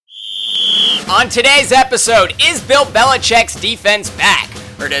On today's episode, is Bill Belichick's defense back?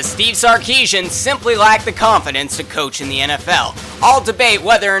 Or does Steve Sarkisian simply lack the confidence to coach in the NFL? I'll debate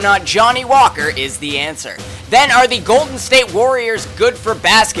whether or not Johnny Walker is the answer. Then, are the Golden State Warriors good for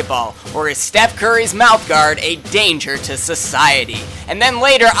basketball? Or is Steph Curry's mouth guard a danger to society? And then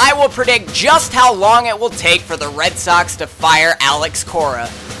later, I will predict just how long it will take for the Red Sox to fire Alex Cora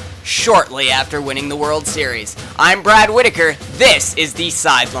shortly after winning the World Series. I'm Brad Whitaker. This is the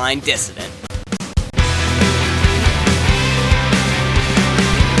Sideline Dissident.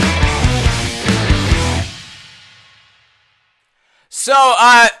 So,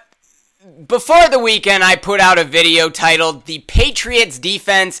 before the weekend, I put out a video titled, "The Patriots'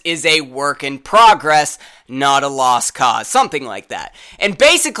 Defense is a Work in Progress, Not a Lost Cause," something like that. And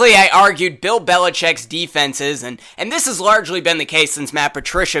basically, I argued Bill Belichick's defenses, and this has largely been the case since Matt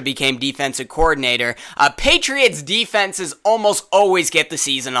Patricia became defensive coordinator, Patriots' defenses almost always get the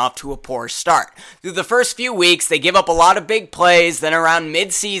season off to a poor start. Through the first few weeks, they give up a lot of big plays, then around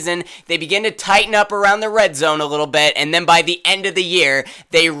mid-season, they begin to tighten up around the red zone a little bit, and then by the end of the year,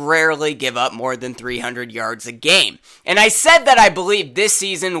 they rarely give up more than 300 yards a game. And I said that I believe this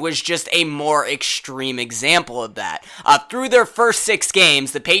season was just a more extreme example of that. Through their first 6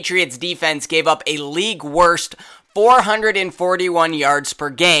 games, the Patriots defense gave up a league worst 441 yards per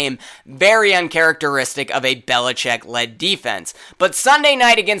game, very uncharacteristic of a Belichick-led defense. But Sunday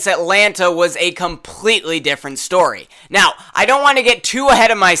night against Atlanta was a completely different story. Now, I don't want to get too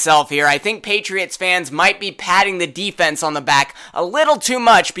ahead of myself here. I think Patriots fans might be patting the defense on the back a little too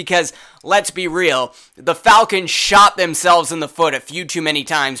much because, let's be real, the Falcons shot themselves in the foot a few too many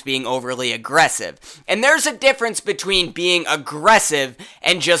times being overly aggressive. And there's a difference between being aggressive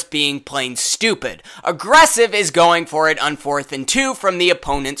and just being plain stupid. Aggressive is going for it on 4th and 2 from the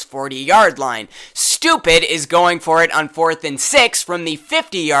opponent's 40-yard line. Stupid is going for it on 4th and 6 from the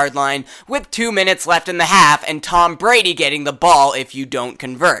 50-yard line with 2 minutes left in the half and Tom Brady getting the ball if you don't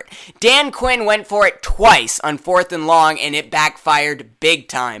convert. Dan Quinn went for it twice on 4th and long and it backfired big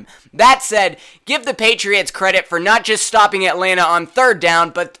time. That said, give the Patriots credit for not just stopping Atlanta on 3rd down,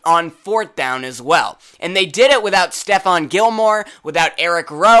 but on 4th down as well. And they did it without Stephon Gilmore, without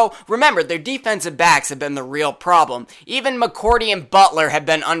Eric Rowe. Remember, their defensive backs have been the real problem. Even McCourty and Butler have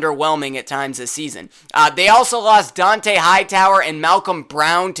been underwhelming at times this season. They also lost Dante Hightower and Malcolm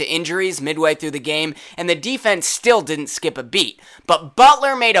Brown to injuries midway through the game, and the defense still didn't skip a beat. But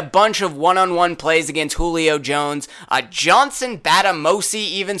Butler made a bunch of one-on-one plays against Julio Jones. Johnson Batamosi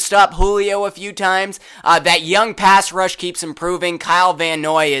even stopped Julio a few times. That young pass rush keeps improving. Kyle Van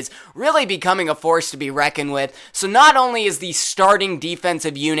Noy is really becoming a force to be reckoned with. So not only is the starting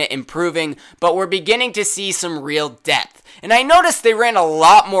defensive unit improving, but we're beginning to see some real depth. And I noticed they ran a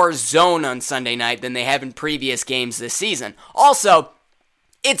lot more zone on Sunday night than they have in previous games this season. Also,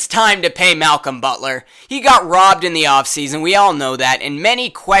 it's time to pay Malcolm Butler. He got robbed in the offseason, we all know that, and many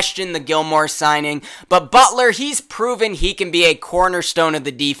question the Gilmore signing, but Butler, he's proven he can be a cornerstone of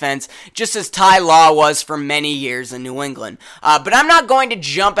the defense, just as Ty Law was for many years in New England. But I'm not going to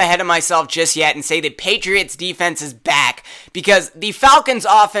jump ahead of myself just yet and say the Patriots defense is back, because the Falcons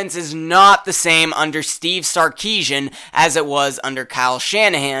offense is not the same under Steve Sarkisian as it was under Kyle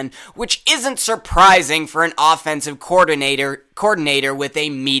Shanahan, which isn't surprising for an offensive coordinator with a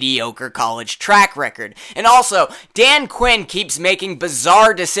mediocre college track record. And also, Dan Quinn keeps making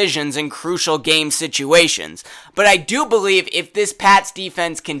bizarre decisions in crucial game situations. But I do believe if this Pats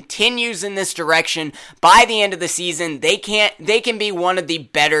defense continues in this direction, by the end of the season, they can be one of the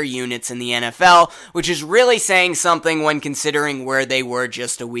better units in the NFL, which is really saying something when considering where they were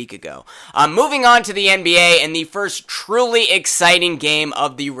just a week ago. Moving on to the NBA and the first truly exciting game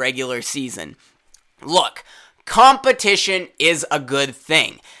of the regular season. Look, competition is a good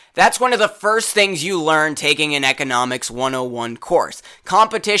thing. That's one of the first things you learn taking an Economics 101 course.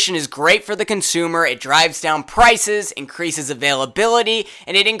 Competition is great for the consumer, it drives down prices, increases availability,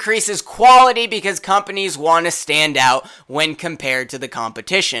 and it increases quality because companies want to stand out when compared to the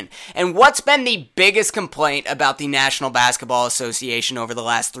competition. And what's been the biggest complaint about the National Basketball Association over the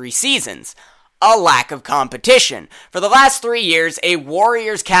last 3 seasons? A lack of competition. For the last 3 years, a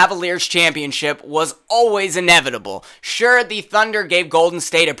Warriors-Cavaliers championship was always inevitable. Sure, the Thunder gave Golden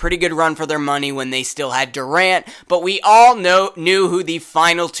State a pretty good run for their money when they still had Durant, but we all knew who the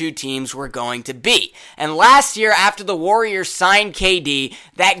final 2 teams were going to be. And last year, after the Warriors signed KD,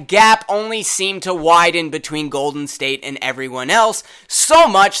 that gap only seemed to widen between Golden State and everyone else, so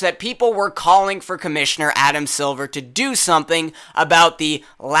much that people were calling for Commissioner Adam Silver to do something about the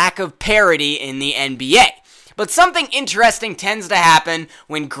lack of parity in the NBA. But something interesting tends to happen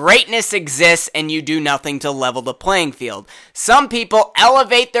when greatness exists and you do nothing to level the playing field. Some people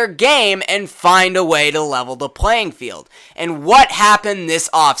elevate their game and find a way to level the playing field. And what happened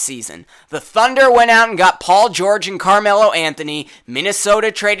this offseason? The Thunder went out and got Paul George and Carmelo Anthony.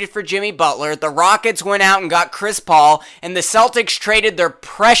 Minnesota traded for Jimmy Butler. The Rockets went out and got Chris Paul. And the Celtics traded their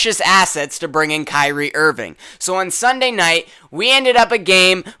precious assets to bring in Kyrie Irving. So on Sunday night, we ended up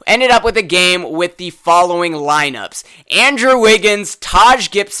with a game with the following lineups: Andrew Wiggins, Taj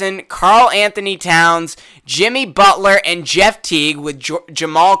Gibson, Karl Anthony Towns, Jimmy Butler, and Jeff Teague, with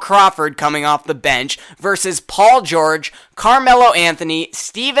Jamal Crawford coming off the bench, versus Paul George, Carmelo Anthony,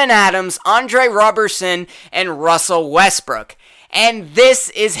 Steven Adams, Andre Robertson, and Russell Westbrook. And this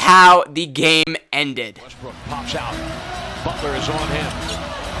is how the game ended. Westbrook pops out. Butler is on him.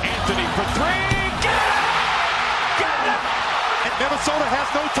 Anthony for three. Got it! And Minnesota has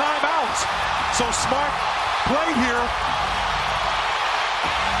no timeouts. So smart play here.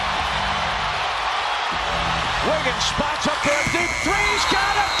 Wiggins spots up for a deep three. He's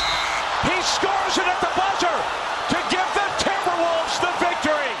got it! He scores it at the buzzer to give the Timberwolves the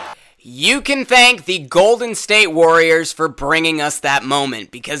victory. You can thank the Golden State Warriors for bringing us that moment,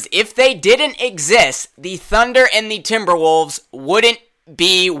 because if they didn't exist, the Thunder and the Timberwolves wouldn't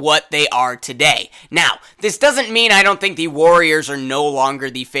be what they are today. Now, this doesn't mean I don't think the Warriors are no longer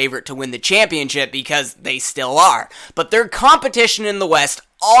the favorite to win the championship, because they still are. But their competition in the West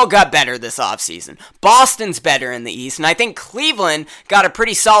all got better this offseason. Boston's better in the East, and I think Cleveland got a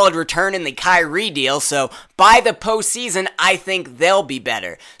pretty solid return in the Kyrie deal, so by the postseason, I think they'll be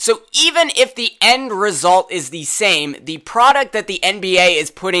better. So even if the end result is the same, the product that the NBA is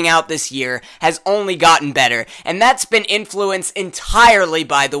putting out this year has only gotten better, and that's been influenced entirely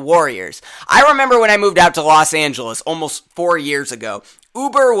by the Warriors. I remember when I moved out to Los Angeles almost 4 years ago,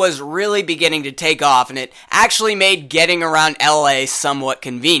 Uber was really beginning to take off, and it actually made getting around LA somewhat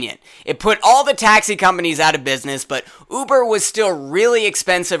convenient. It put all the taxi companies out of business, but Uber was still really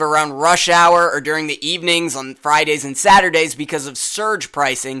expensive around rush hour or during the evenings on Fridays and Saturdays because of surge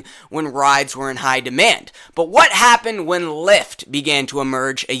pricing when rides were in high demand. But what happened when Lyft began to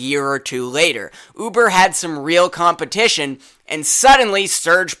emerge a year or two later? Uber had some real competition, and suddenly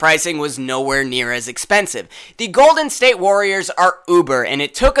surge pricing was nowhere near as expensive. The Golden State Warriors are Uber, and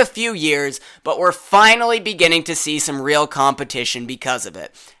it took a few years, but we're finally beginning to see some real competition because of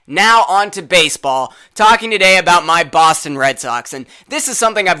it. Now on to baseball, talking today about my Boston Red Sox, and this is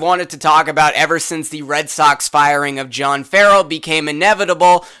something I've wanted to talk about ever since the Red Sox firing of John Farrell became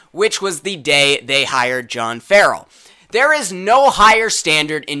inevitable, which was the day they hired John Farrell. There is no higher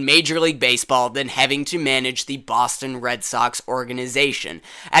standard in Major League Baseball than having to manage the Boston Red Sox organization.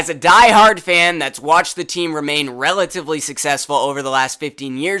 As a diehard fan that's watched the team remain relatively successful over the last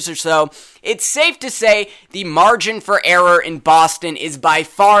 15 years or so, it's safe to say the margin for error in Boston is by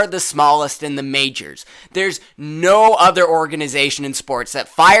far the smallest in the majors. There's no other organization in sports that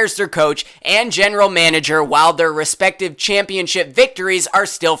fires their coach and general manager while their respective championship victories are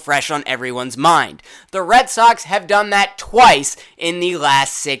still fresh on everyone's mind. The Red Sox have done that twice in the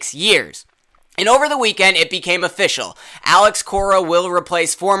last 6 years. And over the weekend, it became official. Alex Cora will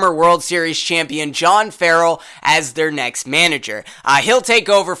replace former World Series champion John Farrell as their next manager. He'll take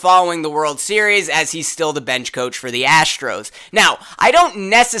over following the World Series, as he's still the bench coach for the Astros. Now, I don't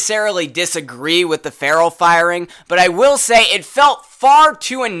necessarily disagree with the Farrell firing, but I will say it felt far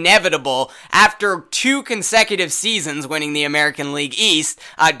too inevitable after 2 consecutive seasons winning the American League East,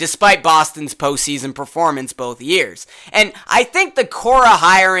 despite Boston's postseason performance both years. And I think the Cora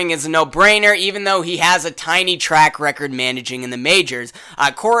hiring is a no-brainer, even though he has a tiny track record managing in the majors.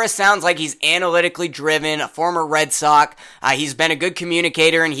 Cora sounds like he's analytically driven, a former Red Sox. He's been a good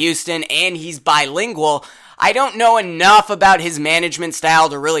communicator in Houston, and he's bilingual. I don't know enough about his management style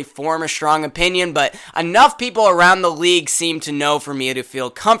to really form a strong opinion, but enough people around the league seem to know for me to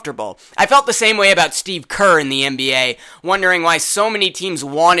feel comfortable. I felt the same way about Steve Kerr in the NBA, wondering why so many teams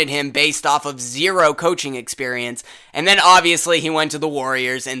wanted him based off of zero coaching experience, and then obviously he went to the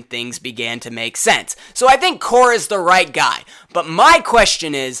Warriors and things began to make sense. So I think Kerr is the right guy, but my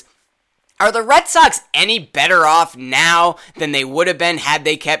question is, are the Red Sox any better off now than they would have been had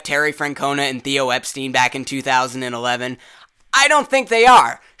they kept Terry Francona and Theo Epstein back in 2011? I don't think they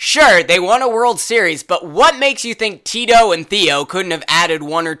are. Sure, they won a World Series, but what makes you think Tito and Theo couldn't have added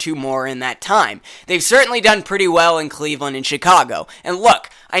 1 or 2 more in that time? They've certainly done pretty well in Cleveland and Chicago. And look,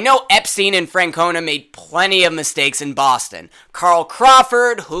 I know Epstein and Francona made plenty of mistakes in Boston. Carl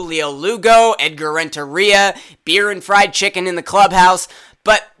Crawford, Julio Lugo, Edgar Renteria, beer and fried chicken in the clubhouse.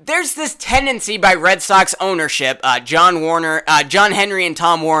 But there's this tendency by Red Sox ownership, John Henry and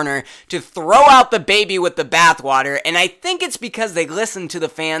Tom Werner, to throw out the baby with the bathwater, and I think it's because they listen to the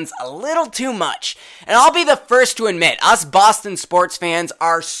fans a little too much. And I'll be the first to admit, us Boston sports fans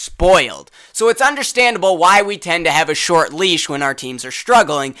are spoiled. So it's understandable why we tend to have a short leash when our teams are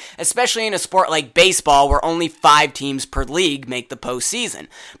struggling, especially in a sport like baseball where only 5 teams per league make the postseason.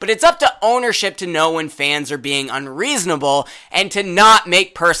 But it's up to ownership to know when fans are being unreasonable and to not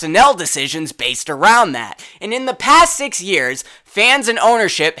make personnel decisions based around that. And in the past 6 years, fans and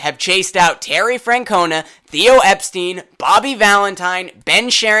ownership have chased out Terry Francona, Theo Epstein, Bobby Valentine, Ben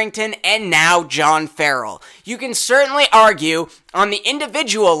Sherrington, and now John Farrell. You can certainly argue on the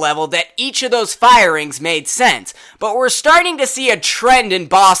individual level that each of those firings made sense, but we're starting to see a trend in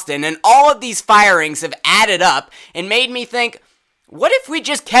Boston, and all of these firings have added up and made me think, what if we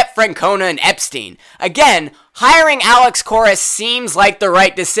just kept Francona and Epstein? Again, hiring Alex Cora seems like the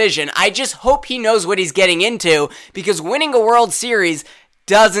right decision. I just hope he knows what he's getting into, because winning a World Series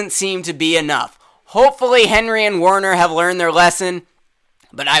doesn't seem to be enough. Hopefully Henry and Werner have learned their lesson,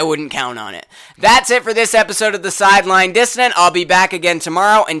 but I wouldn't count on it. That's it for this episode of The Sideline Dissident. I'll be back again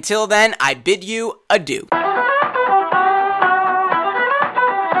tomorrow. Until then, I bid you adieu.